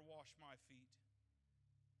never wash my feet.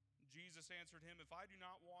 Jesus answered him, if I do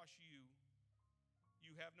not wash you,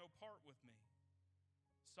 you have no part with me.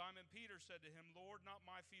 Simon Peter said to him, Lord, not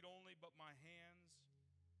my feet only, but my hands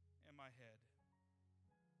and my head.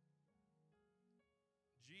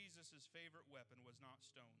 Jesus' favorite weapon was not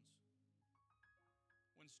stones.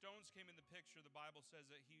 When stones came in the picture, the Bible says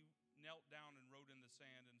that he knelt down and wrote in the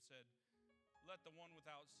sand and said, let the one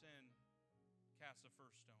without sin cast the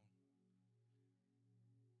first stone.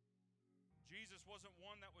 Jesus wasn't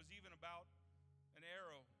one that was even about an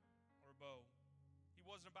arrow or a bow. He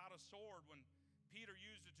wasn't about a sword. When Peter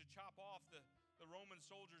used it to chop off the Roman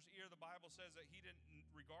soldier's ear, the Bible says that he didn't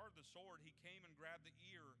regard the sword. He came and grabbed the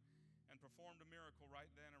ear and performed a miracle right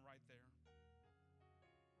then and right there.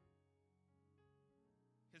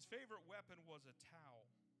 His favorite weapon was a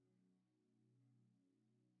towel.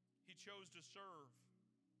 He chose to serve.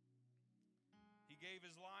 He gave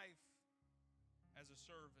his life as a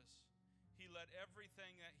service. He led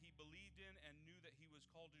everything that he believed in and knew that he was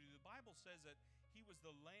called to do. The Bible says that he was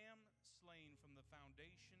the lamb slain from the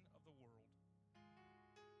foundation of the world.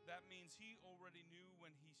 That means he already knew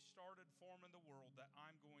when he started forming the world that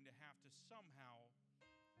I'm going to have to somehow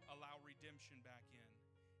allow redemption back in.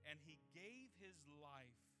 And he gave his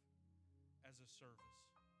life as a service.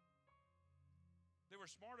 They were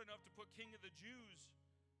smart enough to put King of the Jews.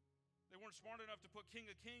 They weren't smart enough to put King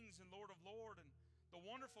of Kings and Lord of Lords and the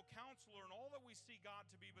wonderful counselor and all that we see God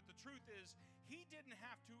to be. But the truth is, he didn't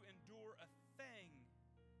have to endure a thing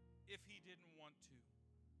if he didn't want to.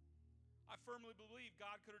 I firmly believe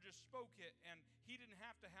God could have just spoke it and he didn't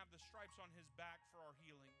have to have the stripes on his back for our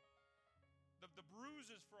healing. The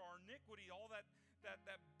bruises for our iniquity, all that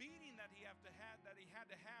beating that he had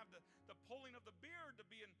to have, the pulling of the beard to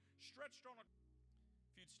being stretched on a...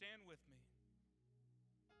 If you'd stand with me.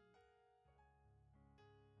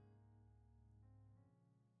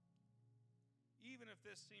 Even if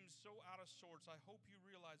this seems so out of sorts, I hope you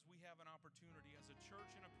realize we have an opportunity as a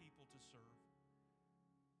church and a people to serve.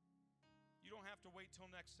 You don't have to wait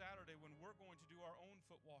till next Saturday when we're going to do our own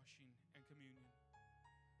foot washing and communion.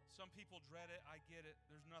 Some people dread it. I get it.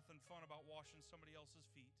 There's nothing fun about washing somebody else's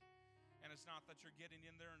feet. And it's not that you're getting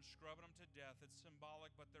in there and scrubbing them to death. It's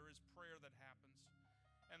symbolic, but there is prayer that happens.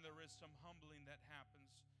 And there is some humbling that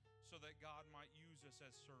happens so that God might use us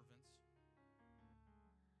as servants.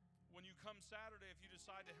 When you come Saturday, if you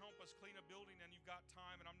decide to help us clean a building and you've got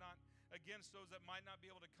time, and I'm not against those that might not be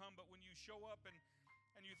able to come, but when you show up and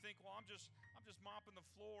you think, well, I'm just mopping the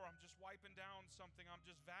floor, I'm just wiping down something, I'm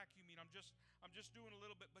just vacuuming, I'm just doing a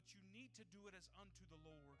little bit, but you need to do it as unto the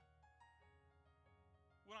Lord.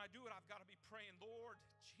 When I do it, I've got to be praying, Lord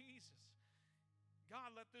Jesus,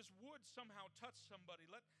 God, let this wood somehow touch somebody.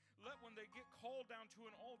 Let when they get called down to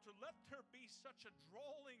an altar, let there be such a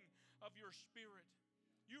drawing of your Spirit.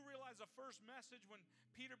 You realize the first message when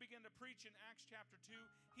Peter began to preach in Acts chapter 2,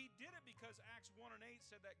 he did it because Acts 1 and 8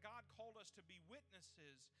 said that God called us to be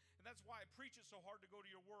witnesses. And that's why I preach it so hard to go to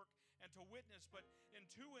your work and to witness. But in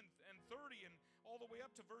 2 and 30 and all the way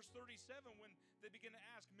up to verse 37, when they begin to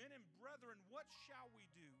ask, men and brethren, what shall we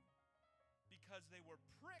do? Because they were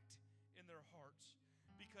pricked in their hearts.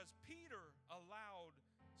 Because Peter allowed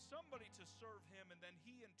somebody to serve him, and then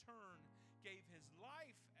he in turn gave his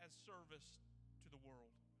life as service to the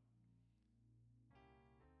world.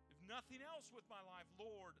 If nothing else with my life,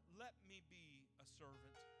 Lord, let me be a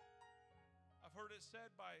servant. I've heard it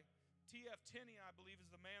said by T.F. Tenney, I believe is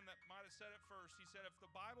the man that might have said it first. He said, if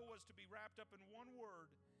the Bible was to be wrapped up in one word,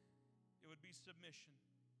 it would be submission.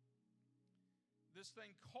 This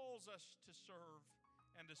thing calls us to serve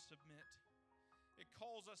and to submit. It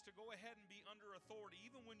calls us to go ahead and be under authority,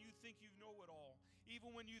 even when you think you know it all,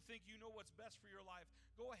 even when you think you know what's best for your life.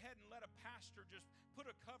 Go ahead and let a pastor just put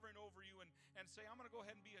a covering over you and say, I'm going to go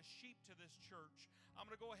ahead and be a sheep to this church. I'm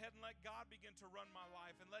going to go ahead and let God begin to run my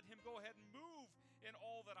life and let Him go ahead and move in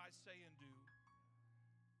all that I say and do.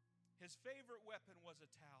 His favorite weapon was a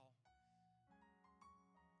towel.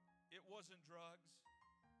 It wasn't drugs.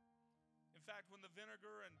 In fact, when the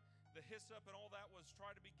vinegar and the hyssop and all that was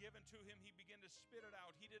tried to be given to him, he began to spit it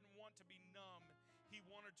out. He didn't want to be numb. He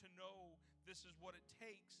wanted to know this is what it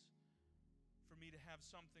takes for me to have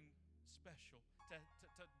something special,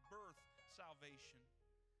 to birth salvation.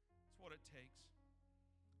 It's what it takes.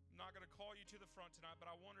 I'm not going to call you to the front tonight, but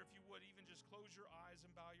I wonder if you would even just close your eyes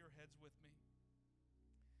and bow your heads with me.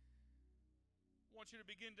 I want you to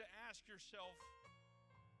begin to ask yourself,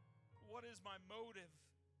 what is my motive?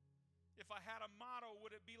 If I had a motto,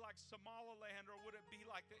 would it be like Somaliland or would it be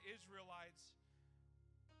like the Israelites?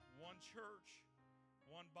 One church,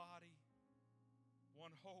 one body,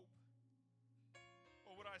 one hope.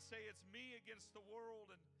 Or would I say it's me against the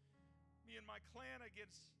world and me and my clan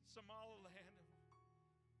against Somaliland?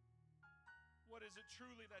 What is it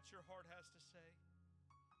truly that your heart has to say?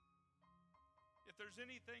 If there's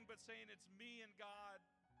anything but saying it's me and God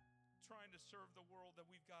trying to serve the world, then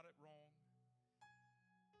we've got it wrong.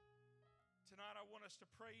 Tonight I want us to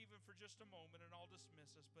pray even for just a moment, and I'll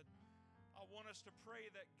dismiss us, but I want us to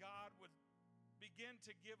pray that God would begin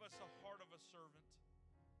to give us a heart of a servant.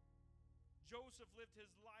 Joseph lived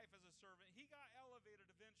his life as a servant. He got elevated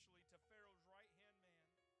eventually to Pharaoh's right-hand